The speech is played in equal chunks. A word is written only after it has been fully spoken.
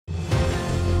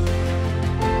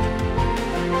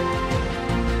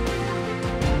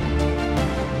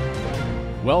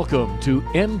Welcome to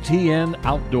MTN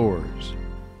Outdoors.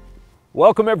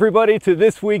 Welcome everybody to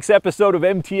this week's episode of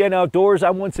MTN Outdoors.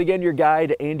 I'm once again your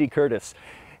guide, Andy Curtis.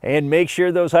 And make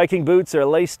sure those hiking boots are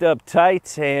laced up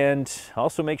tight, and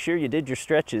also make sure you did your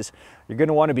stretches. You're going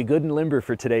to want to be good and limber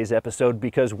for today's episode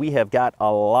because we have got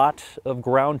a lot of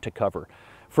ground to cover.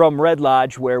 From Red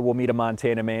Lodge, where we'll meet a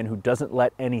Montana man who doesn't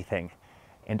let anything,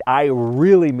 and I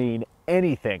really mean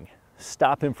anything,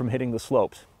 stop him from hitting the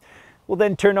slopes. We'll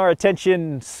then turn our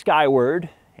attention skyward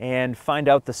and find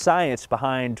out the science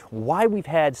behind why we've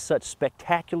had such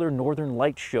spectacular northern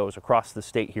light shows across the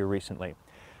state here recently.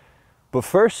 But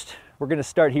first, we're going to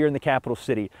start here in the capital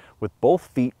city with both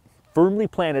feet firmly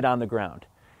planted on the ground.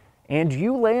 And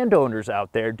you landowners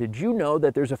out there, did you know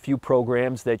that there's a few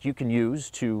programs that you can use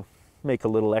to make a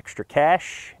little extra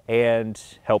cash and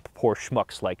help poor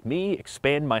schmucks like me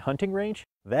expand my hunting range?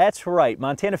 That's right,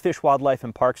 Montana Fish, Wildlife,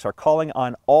 and Parks are calling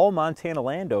on all Montana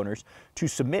landowners to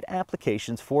submit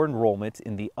applications for enrollment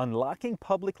in the Unlocking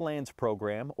Public Lands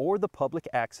Program or the Public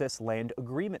Access Land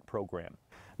Agreement Program.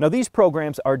 Now, these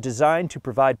programs are designed to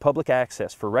provide public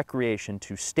access for recreation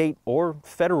to state or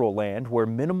federal land where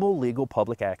minimal legal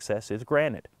public access is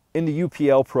granted. In the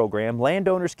UPL program,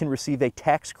 landowners can receive a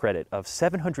tax credit of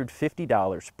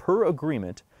 $750 per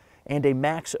agreement and a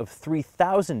max of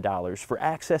 $3,000 for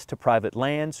access to private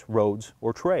lands, roads,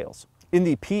 or trails. In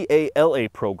the PALA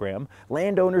program,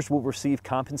 landowners will receive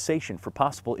compensation for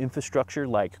possible infrastructure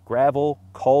like gravel,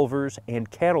 culvers, and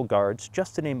cattle guards,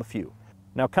 just to name a few.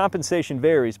 Now, compensation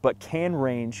varies, but can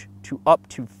range to up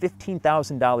to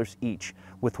 $15,000 each,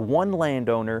 with one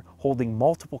landowner holding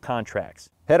multiple contracts.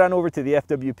 Head on over to the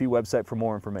FWP website for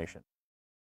more information.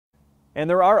 And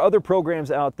there are other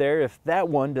programs out there if that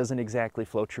one doesn't exactly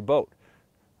float your boat.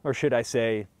 Or should I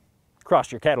say,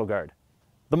 cross your cattle guard.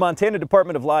 The Montana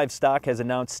Department of Livestock has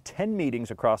announced 10 meetings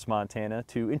across Montana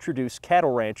to introduce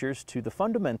cattle ranchers to the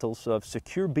fundamentals of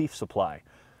secure beef supply,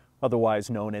 otherwise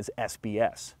known as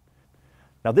SBS.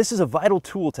 Now, this is a vital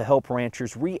tool to help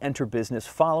ranchers re-enter business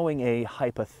following a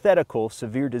hypothetical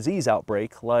severe disease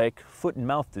outbreak like foot and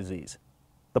mouth disease.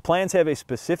 The plans have a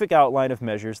specific outline of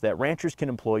measures that ranchers can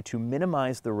employ to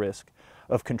minimize the risk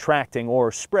of contracting or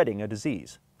spreading a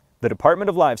disease. The Department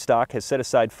of Livestock has set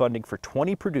aside funding for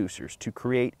 20 producers to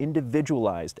create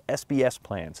individualized SBS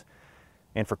plans.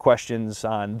 And for questions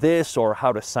on this or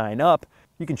how to sign up,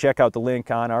 you can check out the link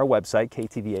on our website,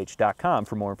 ktvh.com,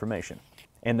 for more information.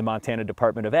 And the Montana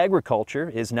Department of Agriculture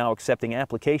is now accepting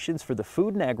applications for the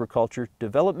Food and Agriculture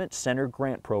Development Center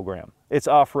Grant Program. It's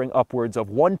offering upwards of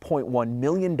 $1.1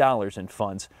 million in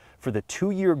funds for the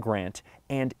 2-year grant,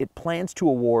 and it plans to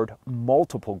award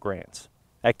multiple grants.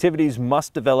 Activities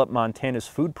must develop Montana's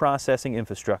food processing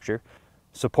infrastructure,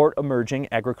 support emerging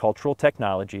agricultural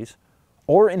technologies,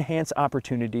 or enhance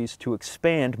opportunities to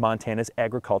expand Montana's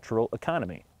agricultural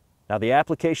economy. Now, the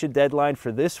application deadline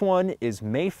for this one is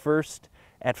May 1st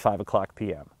at 5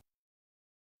 p.m.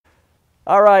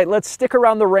 All right, let's stick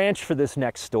around the ranch for this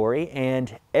next story.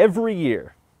 And every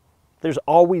year, there's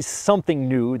always something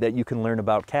new that you can learn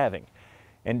about calving.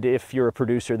 And if you're a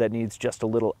producer that needs just a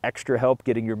little extra help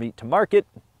getting your meat to market,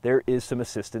 there is some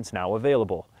assistance now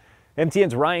available.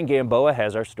 MTN's Ryan Gamboa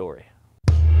has our story.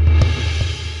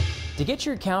 To get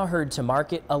your cow herd to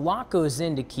market, a lot goes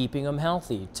into keeping them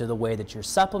healthy, to the way that you're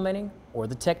supplementing or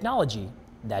the technology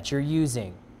that you're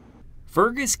using.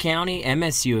 Fergus County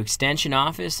MSU Extension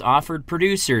Office offered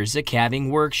producers a calving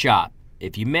workshop.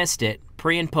 If you missed it,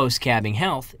 pre- and post-calving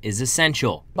health is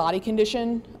essential. Body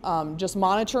condition, just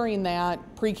monitoring that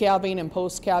pre-calving and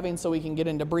post-calving so we can get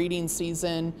into breeding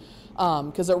season,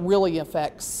 because it really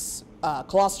affects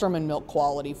colostrum and milk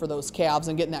quality for those calves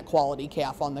and getting that quality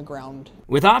calf on the ground.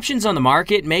 With options on the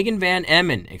market, Megan Van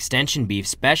Emmen, Extension Beef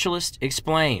Specialist,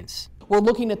 explains. We're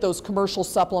looking at those commercial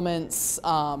supplements,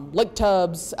 lick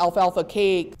tubs, alfalfa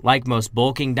cake. Like most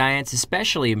bulking diets,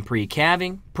 especially in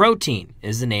pre-calving, protein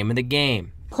is the name of the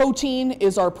game. Protein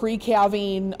is our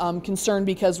pre-calving concern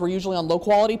because we're usually on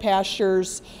low-quality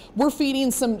pastures. We're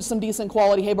feeding some decent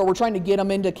quality hay, but we're trying to get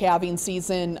them into calving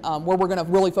season where we're going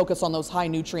to really focus on those high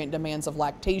nutrient demands of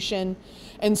lactation.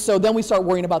 And so then we start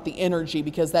worrying about the energy,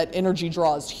 because that energy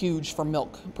draw is huge for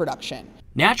milk production.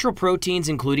 Natural proteins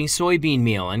including soybean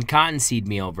meal and cottonseed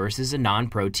meal versus a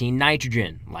non-protein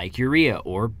nitrogen like urea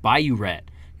or biuret.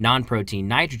 Non-protein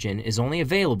nitrogen is only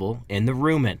available in the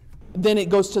rumen. Then it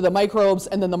goes to the microbes,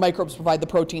 and then the microbes provide the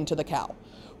protein to the cow.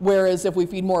 Whereas if we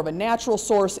feed more of a natural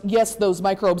source, yes, those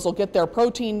microbes will get their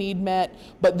protein need met,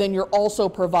 but then you're also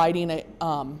providing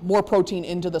more protein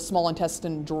into the small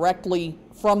intestine directly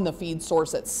from the feed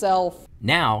source itself.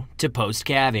 Now to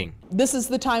post-calving. This is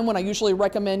the time when I usually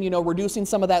recommend, reducing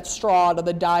some of that straw out of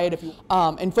the diet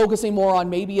and focusing more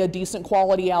on maybe a decent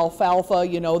quality alfalfa,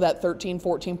 that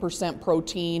 13-14%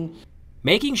 protein.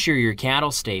 Making sure your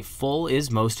cattle stay full is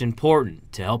most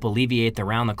important. To help alleviate the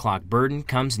round-the-clock burden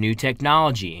comes new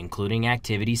technology, including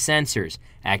activity sensors,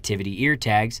 activity ear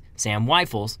tags. Sam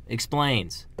Weifels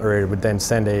explains. Or it would then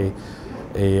send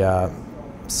a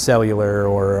cellular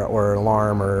or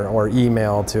alarm or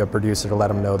email to a producer to let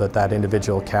them know that that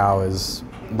individual cow is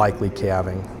likely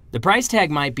calving. The price tag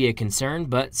might be a concern,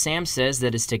 but Sam says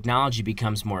that as technology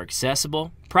becomes more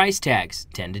accessible, price tags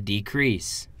tend to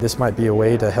decrease. This might be a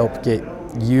way to help get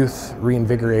youth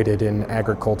reinvigorated in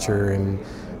agriculture and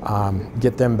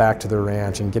get them back to the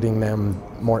ranch and getting them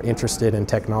more interested in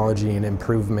technology and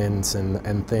improvements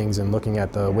and things, and looking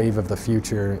at the wave of the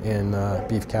future in the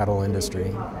beef cattle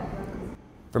industry.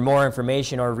 For more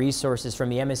information or resources from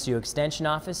the MSU Extension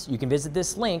Office, you can visit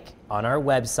this link on our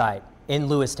website. In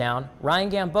Lewistown, Ryan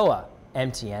Gamboa,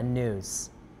 MTN News.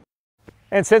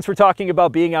 And since we're talking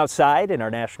about being outside in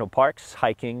our national parks,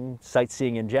 hiking,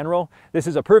 sightseeing in general, this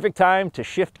is a perfect time to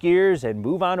shift gears and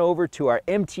move on over to our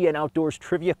MTN Outdoors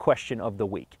Trivia Question of the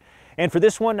Week. And for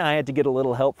this one, I had to get a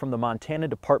little help from the Montana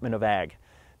Department of Ag,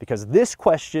 because this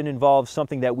question involves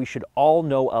something that we should all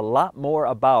know a lot more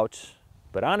about,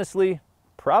 but honestly,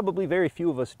 probably very few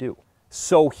of us do.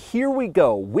 So here we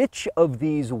go. Which of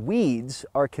these weeds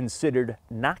are considered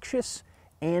noxious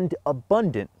and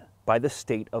abundant by the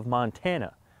state of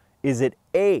Montana? Is it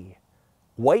A,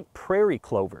 white prairie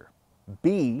clover,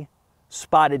 B,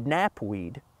 spotted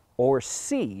knapweed, or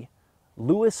C,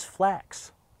 Lewis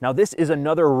flax? Now this is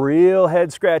another real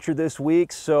head scratcher this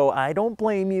week, so I don't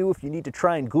blame you if you need to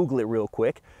try and Google it real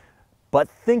quick, but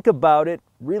think about it,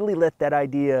 really let that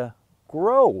idea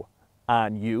grow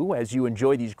on you as you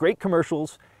enjoy these great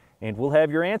commercials, and we'll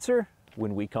have your answer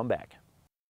when we come back.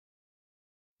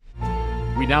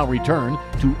 We now return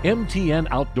to MTN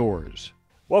Outdoors.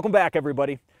 Welcome back,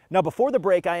 everybody. Now, before the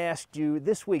break, I asked you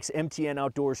this week's MTN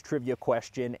Outdoors trivia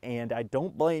question, and I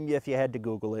don't blame you if you had to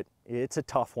Google it. It's a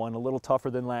tough one, a little tougher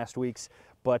than last week's,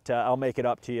 but I'll make it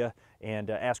up to you and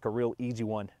ask a real easy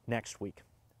one next week.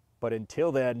 But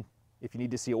until then, if you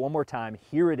need to see it one more time,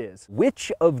 here it is.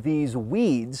 Which of these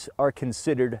weeds are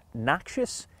considered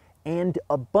noxious and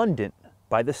abundant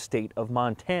by the state of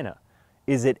Montana?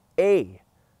 Is it A,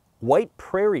 white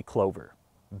prairie clover,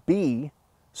 B,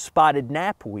 spotted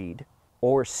knapweed,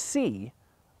 or C,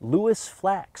 Lewis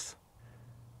flax?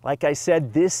 Like I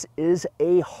said, this is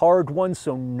a hard one,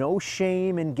 so no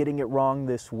shame in getting it wrong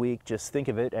this week. Just think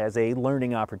of it as a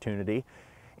learning opportunity.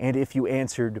 And if you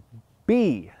answered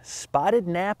B, spotted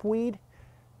knapweed,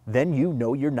 then you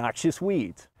know your noxious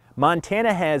weeds.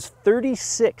 Montana has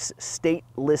 36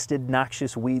 state-listed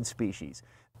noxious weed species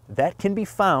that can be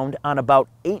found on about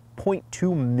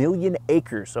 8.2 million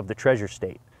acres of the Treasure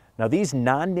State. Now, these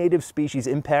non-native species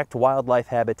impact wildlife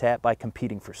habitat by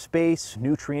competing for space,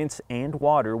 nutrients, and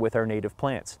water with our native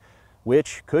plants,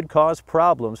 which could cause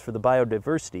problems for the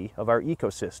biodiversity of our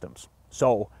ecosystems.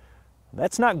 So,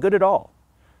 that's not good at all.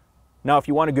 Now, if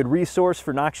you want a good resource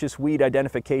for noxious weed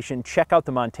identification, check out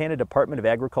the Montana Department of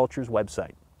Agriculture's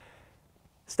website.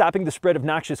 Stopping the spread of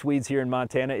noxious weeds here in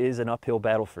Montana is an uphill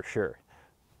battle for sure.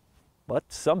 But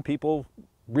some people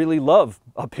really love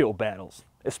uphill battles,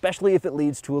 especially if it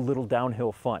leads to a little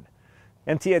downhill fun.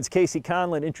 MTN's Casey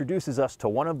Conlon introduces us to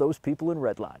one of those people in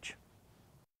Red Lodge.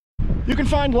 You can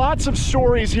find lots of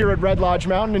stories here at Red Lodge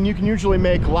Mountain, and you can usually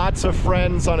make lots of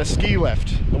friends on a ski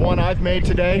lift. The one I've made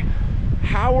today,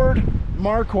 Howard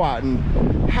Marquardt.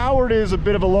 And Howard is a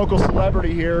bit of a local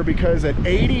celebrity here because at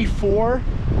 84,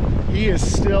 he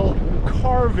is still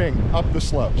carving up the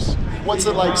slopes. What's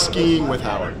it like skiing with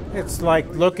Howard? It's like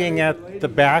looking at the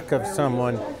back of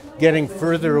someone getting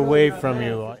further away from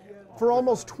you. For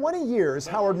almost 20 years,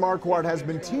 Howard Marquardt has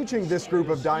been teaching this group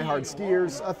of diehard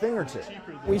skiers a thing or two.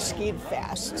 We skied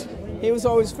fast. He was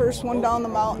always first one down the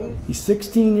mountain. He's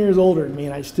 16 years older than me,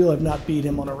 and I still have not beat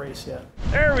him on a race yet.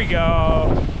 There we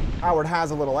go. Howard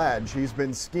has a little edge. He's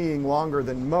been skiing longer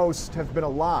than most have been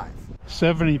alive.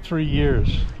 73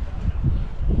 years.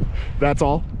 That's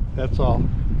all? That's all.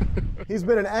 He's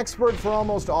been an expert for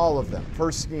almost all of them,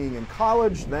 first skiing in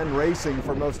college, then racing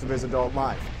for most of his adult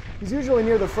life. He's usually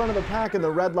near the front of the pack in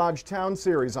the Red Lodge Town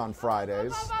Series on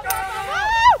Fridays.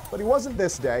 But he wasn't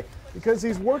this day because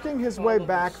he's working his way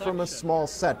back from a small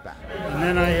setback. And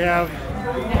then I have,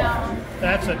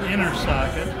 that's an inner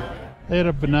socket. I had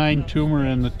a benign tumor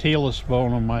in the talus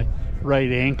bone of my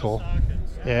right ankle,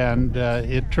 and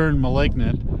it turned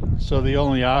malignant, so the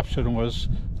only option was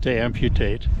to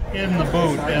amputate in the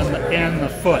boot and the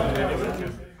foot.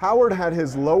 Howard had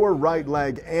his lower right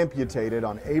leg amputated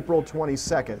on April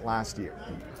 22nd last year.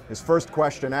 His first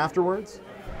question afterwards,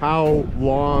 how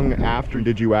long after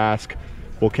did you ask,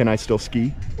 well, can I still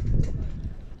ski?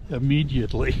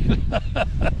 Immediately.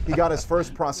 He got his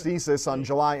first prosthesis on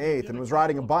July 8th and was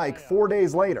riding a bike 4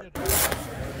 days later.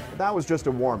 But that was just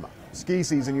a warm-up. Ski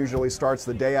season usually starts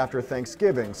the day after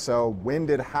Thanksgiving, so when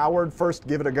did Howard first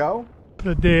give it a go?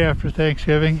 The day after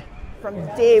Thanksgiving. From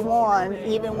day one,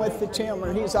 even with the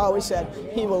tumor, he's always said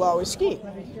he will always ski.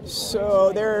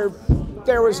 So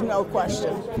there was no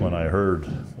question. When I heard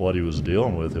what he was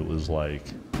dealing with, it was like,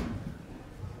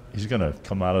 he's going to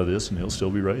come out of this and he'll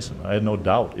still be racing. I had no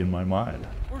doubt in my mind.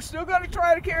 We're still going to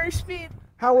try to carry speed.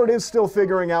 Howard is still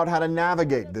figuring out how to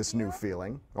navigate this new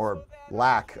feeling, or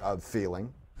lack of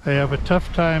feeling. I have a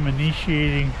tough time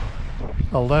initiating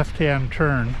a left-hand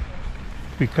turn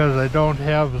because I don't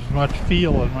have as much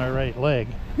feel in my right leg.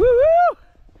 Woo-hoo!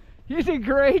 You did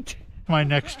great. My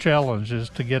next challenge is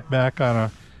to get back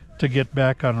on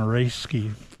a race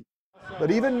ski. But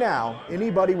even now,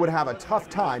 anybody would have a tough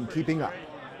time keeping up.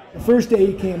 The first day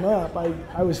he came up,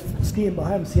 I was skiing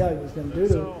behind him to see how he was going to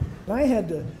do it. And I had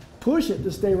to push it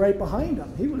to stay right behind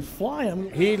him. He was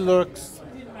flying. He looks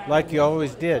like he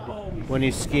always did when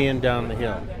he's skiing down the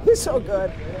hill. He's so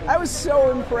good. I was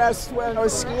so impressed when I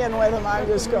was skiing with him. I'm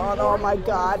just going, oh my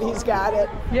God, he's got it.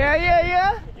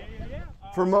 Yeah.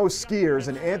 For most skiers,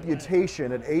 an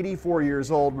amputation at 84 years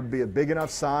old would be a big enough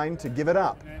sign to give it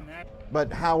up.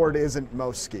 But Howard isn't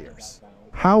most skiers.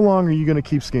 How long are you going to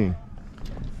keep skiing?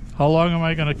 How long am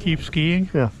I going to keep skiing?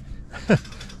 Yeah.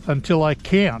 Until I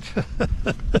can't.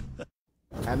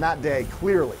 And that day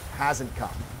clearly hasn't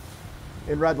come.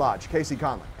 In Red Lodge, Casey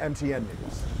Conley, MTN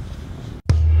News.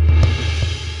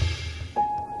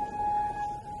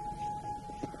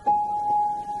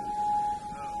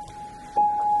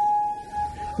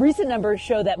 Recent numbers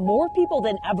show that more people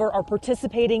than ever are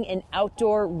participating in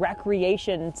outdoor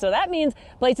recreation. So that means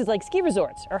places like ski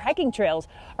resorts or hiking trails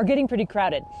are getting pretty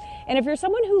crowded. And if you're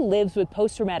someone who lives with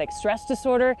post-traumatic stress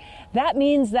disorder, that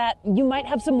means that you might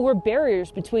have some more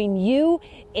barriers between you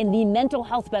and the mental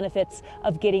health benefits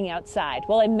of getting outside.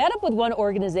 Well, I met up with one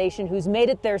organization who's made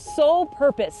it their sole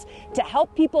purpose to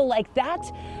help people like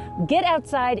that get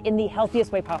outside in the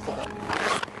healthiest way possible.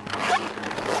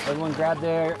 Everyone grab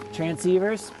their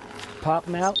transceivers, pop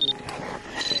them out.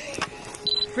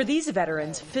 For these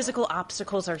veterans, physical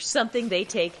obstacles are something they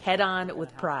take head on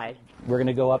with pride. We're going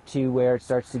to go up to where it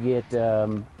starts to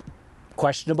get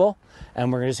questionable,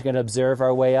 and we're just going to observe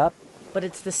our way up. But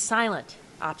it's the silent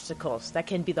obstacles that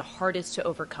can be the hardest to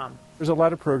overcome. There's a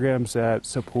lot of programs that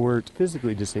support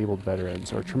physically disabled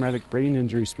veterans or traumatic brain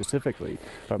injury specifically,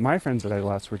 but my friends that I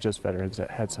lost were just veterans that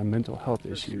had some mental health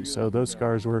issues, so those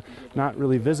scars were not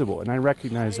really visible, and I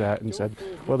recognized that and said,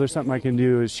 well, there's something I can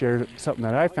do is share something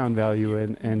that I found value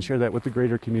in and share that with the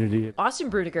greater community. Austin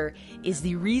Brudiger is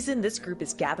the reason this group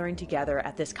is gathering together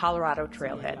at this Colorado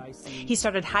trailhead. He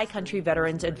started High Country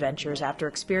Veterans Adventures after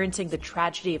experiencing the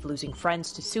tragedy of losing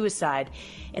friends to suicide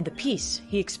and the peace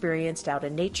he experienced out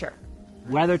in nature.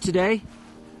 Weather today,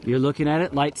 you're looking at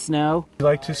it, light snow. We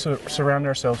like to surround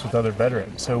ourselves with other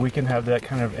veterans so we can have that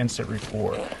kind of instant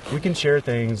rapport. We can share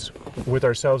things with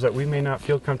ourselves that we may not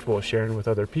feel comfortable sharing with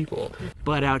other people.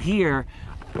 But out here,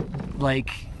 like,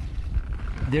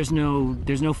 there's no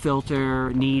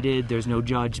filter needed, there's no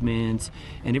judgment,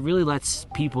 and it really lets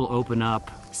people open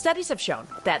up. Studies have shown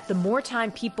that the more time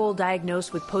people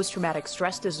diagnosed with post-traumatic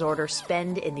stress disorder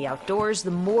spend in the outdoors,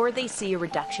 the more they see a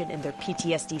reduction in their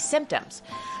PTSD symptoms.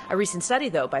 A recent study,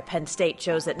 though, by Penn State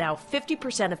shows that now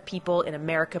 50% of people in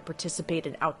America participate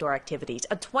in outdoor activities,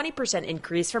 a 20%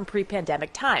 increase from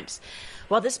pre-pandemic times.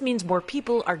 While this means more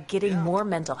people are getting more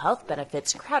mental health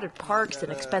benefits, crowded parks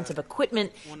and expensive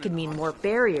equipment can mean more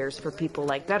barriers for people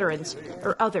like veterans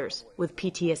or others with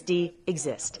PTSD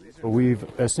exist. We've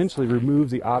essentially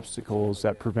removed the obstacles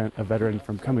that prevent a veteran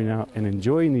from coming out and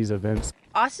enjoying these events.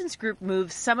 Austin's group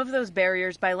moves some of those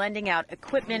barriers by lending out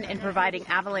equipment and providing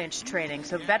avalanche training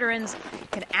so veterans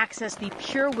can access the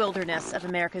pure wilderness of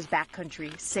America's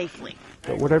backcountry safely.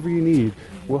 But whatever you need,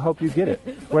 we'll help you get it,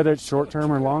 whether it's short-term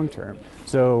or long-term.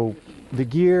 So the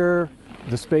gear,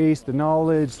 the space, the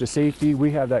knowledge, the safety,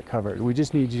 we have that covered. We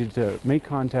just need you to make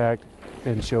contact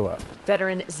and show up.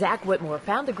 Veteran Zach Whitmore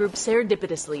found the group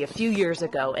serendipitously a few years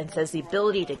ago and says the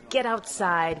ability to get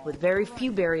outside with very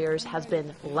few barriers has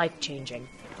been life-changing.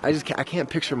 I can't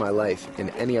picture my life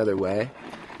in any other way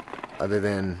other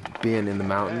than being in the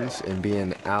mountains and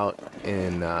being out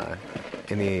in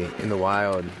the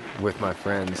wild with my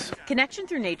friends. Connection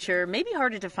through nature may be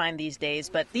harder to find these days,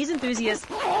 but these enthusiasts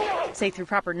say through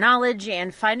proper knowledge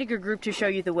and finding a group to show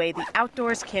you the way, the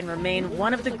outdoors can remain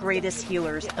one of the greatest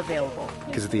healers available.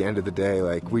 Because at the end of the day,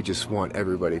 like, we just want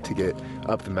everybody to get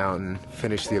up the mountain,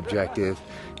 finish the objective,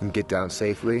 and get down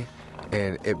safely.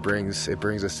 And it brings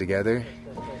us together,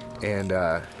 and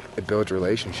it builds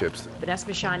relationships. Vanessa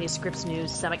Bashani, Scripps News,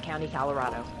 Summit County,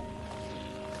 Colorado.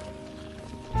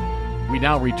 We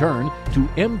now return to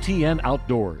MTN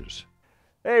Outdoors.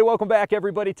 Hey, welcome back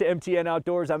everybody to MTN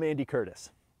Outdoors. I'm Andy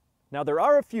Curtis. Now there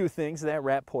are a few things that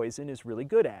rat poison is really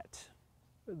good at.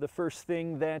 The first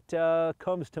thing that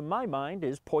comes to my mind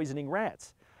is poisoning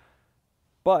rats.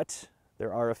 But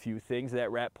there are a few things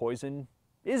that rat poison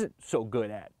isn't so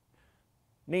good at.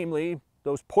 Namely,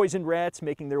 those poisoned rats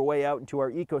making their way out into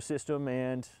our ecosystem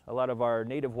and a lot of our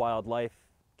native wildlife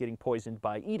getting poisoned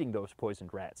by eating those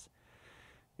poisoned rats.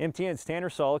 MTN's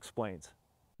Tanner Saul explains.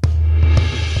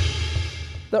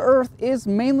 The Earth is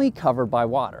mainly covered by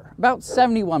water, about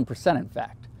 71% in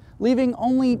fact, leaving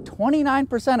only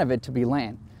 29% of it to be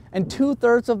land, and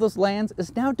 2/3 of those lands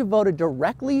is now devoted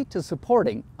directly to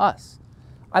supporting us,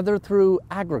 either through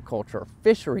agriculture,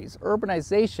 fisheries,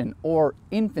 urbanization, or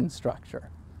infrastructure.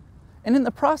 And in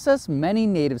the process, many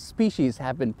native species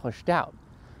have been pushed out.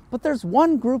 But there's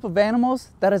one group of animals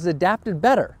that has adapted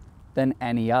better than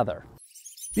any other.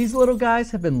 These little guys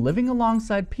have been living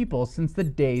alongside people since the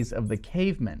days of the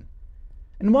cavemen.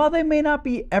 And while they may not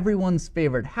be everyone's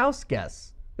favorite house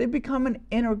guests, they've become an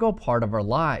integral part of our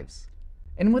lives.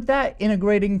 And with that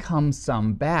integrating comes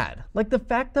some bad, like the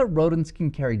fact that rodents can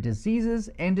carry diseases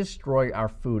and destroy our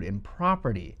food and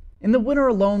property. In the winter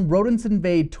alone, rodents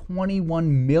invade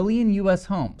 21 million US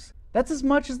homes. That's as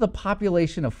much as the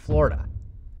population of Florida.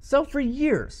 So for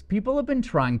years, people have been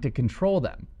trying to control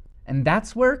them. And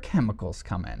that's where chemicals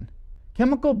come in.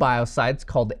 Chemical biocides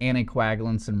called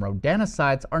anticoagulants and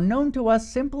rodenticides are known to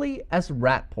us simply as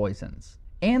rat poisons.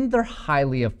 And they're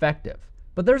highly effective.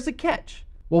 But there's a catch.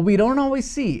 What we don't always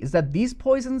see is that these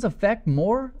poisons affect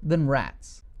more than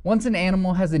rats. Once an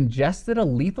animal has ingested a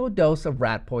lethal dose of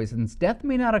rat poisons, death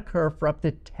may not occur for up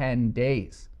to 10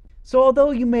 days. So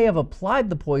although you may have applied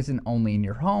the poison only in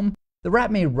your home, the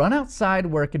rat may run outside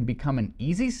where it can become an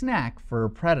easy snack for a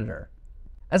predator.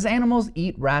 As animals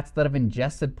eat rats that have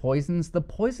ingested poisons, the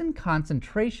poison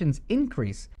concentrations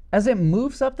increase as it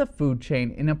moves up the food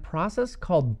chain in a process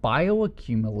called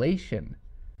bioaccumulation.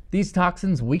 These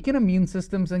toxins weaken immune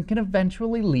systems and can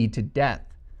eventually lead to death.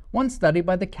 One study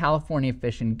by the California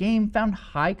Fish and Game found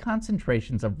high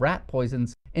concentrations of rat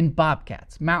poisons in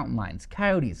bobcats, mountain lions,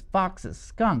 coyotes, foxes,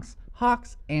 skunks,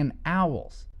 hawks, and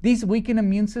owls. These weakened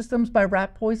immune systems by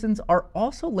rat poisons are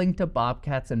also linked to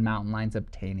bobcats and mountain lions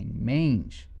obtaining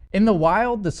mange. In the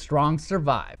wild, the strong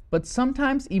survive, but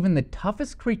sometimes even the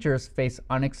toughest creatures face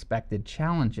unexpected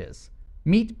challenges.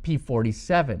 Meet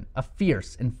P47, a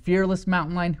fierce and fearless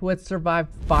mountain lion who had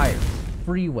survived fires,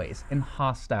 freeways, and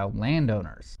hostile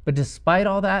landowners. But despite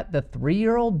all that, the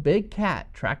 3-year-old big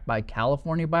cat, tracked by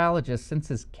California biologists since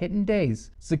his kitten days,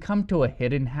 succumbed to a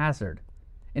hidden hazard,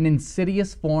 an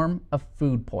insidious form of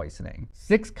food poisoning.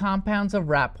 6 compounds of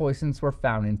rat poisons were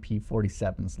found in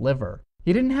P47's liver.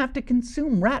 He didn't have to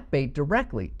consume rat bait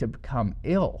directly to become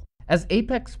ill. As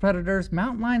apex predators,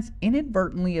 mountain lions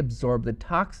inadvertently absorb the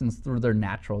toxins through their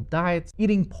natural diets,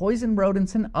 eating poison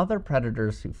rodents and other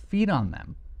predators who feed on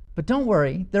them. But don't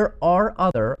worry, there are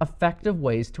other effective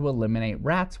ways to eliminate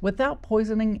rats without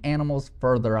poisoning animals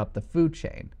further up the food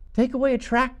chain. Take away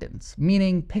attractants,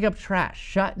 meaning pick up trash,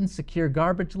 shut and secure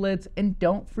garbage lids, and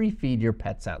don't free feed your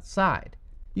pets outside.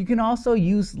 You can also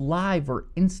use live or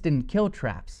instant kill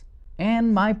traps.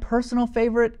 And my personal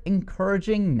favorite,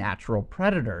 encouraging natural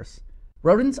predators.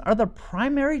 Rodents are the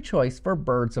primary choice for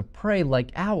birds of prey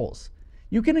like owls.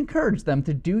 You can encourage them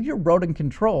to do your rodent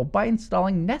control by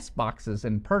installing nest boxes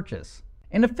and perches.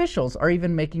 And officials are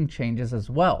even making changes as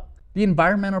well. The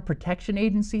Environmental Protection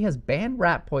Agency has banned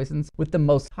rat poisons with the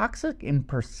most toxic and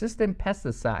persistent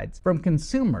pesticides from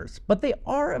consumers, but they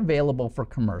are available for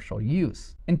commercial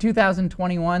use. In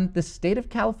 2021, the state of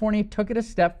California took it a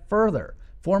step further,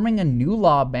 forming a new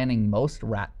law banning most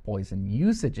rat poison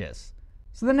usages.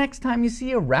 So the next time you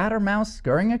see a rat or mouse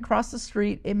scurrying across the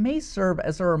street, it may serve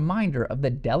as a reminder of the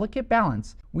delicate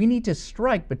balance we need to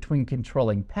strike between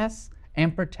controlling pests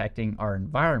and protecting our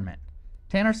environment.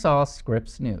 Tanner Saul,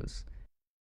 Scripps News.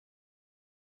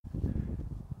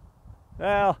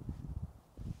 Well,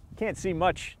 can't see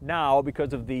much now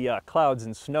because of the clouds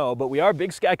and snow, but we are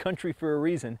big sky country for a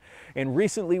reason. And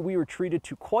recently we were treated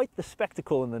to quite the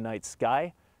spectacle in the night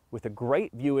sky with a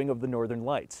great viewing of the northern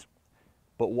lights.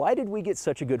 But why did we get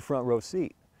such a good front row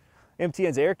seat?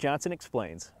 MTN's Eric Johnson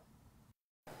explains.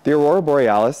 The aurora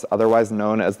borealis, otherwise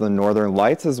known as the northern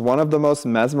lights, is one of the most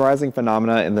mesmerizing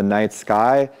phenomena in the night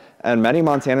sky, and many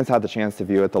Montanans had the chance to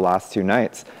view it the last 2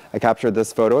 nights. I captured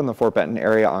this photo in the Fort Benton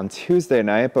area on Tuesday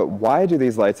night, but why do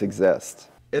these lights exist?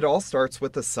 It all starts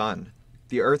with the sun.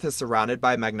 The Earth is surrounded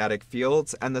by magnetic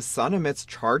fields, and the sun emits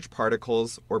charged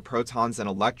particles, or protons and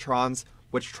electrons,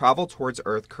 which travel towards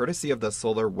Earth courtesy of the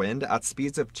solar wind at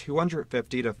speeds of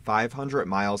 250 to 500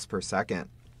 miles per second.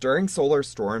 During solar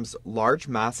storms, large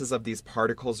masses of these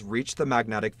particles reach the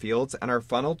magnetic fields and are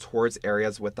funneled towards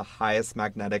areas with the highest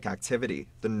magnetic activity,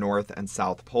 the north and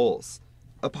south poles.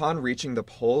 Upon reaching the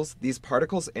poles, these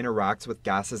particles interact with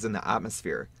gases in the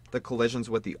atmosphere. The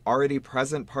collisions with the already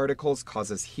present particles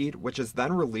causes heat, which is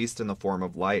then released in the form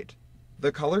of light.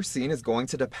 The color seen is going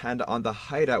to depend on the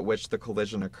height at which the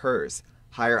collision occurs.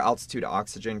 Higher altitude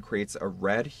oxygen creates a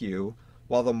red hue,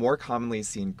 while the more commonly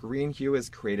seen green hue is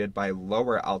created by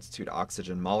lower altitude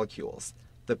oxygen molecules.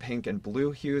 The pink and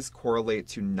blue hues correlate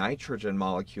to nitrogen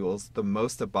molecules, the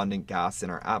most abundant gas in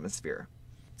our atmosphere.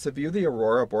 To view the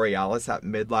aurora borealis at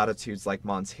mid-latitudes like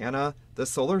Montana, the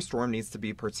solar storm needs to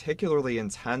be particularly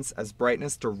intense as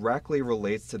brightness directly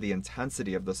relates to the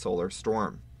intensity of the solar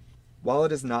storm. While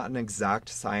it is not an exact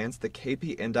science, the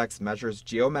KP index measures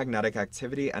geomagnetic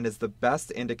activity and is the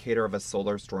best indicator of a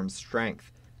solar storm's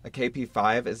strength. A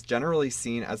KP5 is generally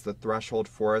seen as the threshold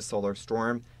for a solar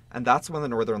storm, and that's when the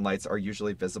northern lights are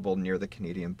usually visible near the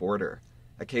Canadian border.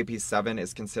 A KP7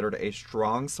 is considered a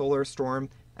strong solar storm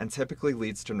and typically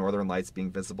leads to northern lights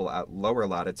being visible at lower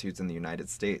latitudes in the United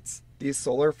States. These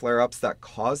solar flare-ups that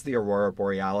cause the aurora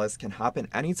borealis can happen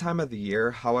any time of the year.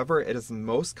 However, it is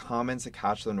most common to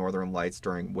catch the northern lights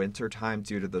during winter time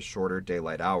due to the shorter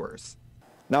daylight hours.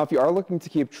 Now, if you are looking to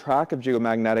keep track of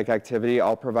geomagnetic activity,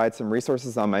 I'll provide some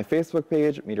resources on my Facebook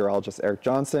page, meteorologist Eric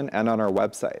Johnson, and on our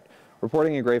website.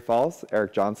 Reporting in Great Falls,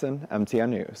 Eric Johnson,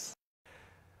 MTN News.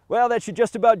 Well, that should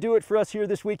just about do it for us here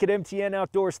this week at MTN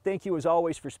Outdoors. Thank you as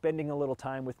always for spending a little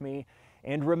time with me.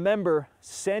 And remember,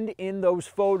 send in those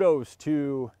photos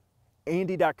to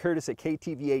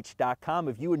andy.curtis@ktvh.com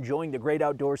of you enjoying the great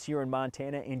outdoors here in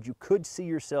Montana, and you could see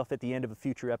yourself at the end of a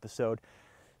future episode.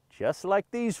 Just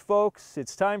like these folks,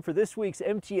 it's time for this week's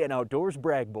MTN Outdoors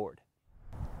brag board.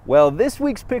 Well, this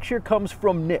week's picture comes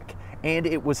from Nick, and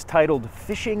it was titled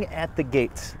Fishing at the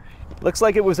Gates. Looks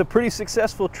like it was a pretty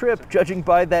successful trip, judging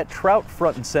by that trout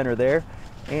front and center there,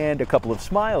 and a couple of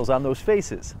smiles on those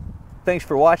faces. Thanks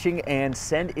for watching, and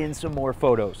send in some more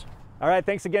photos. All right,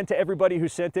 thanks again to everybody who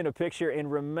sent in a picture,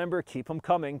 and remember, keep them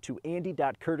coming to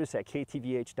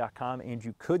andy.curtis@ktvh.com, and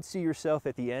you could see yourself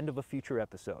at the end of a future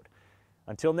episode.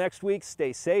 Until next week,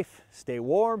 stay safe, stay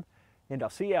warm, and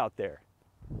I'll see you out there.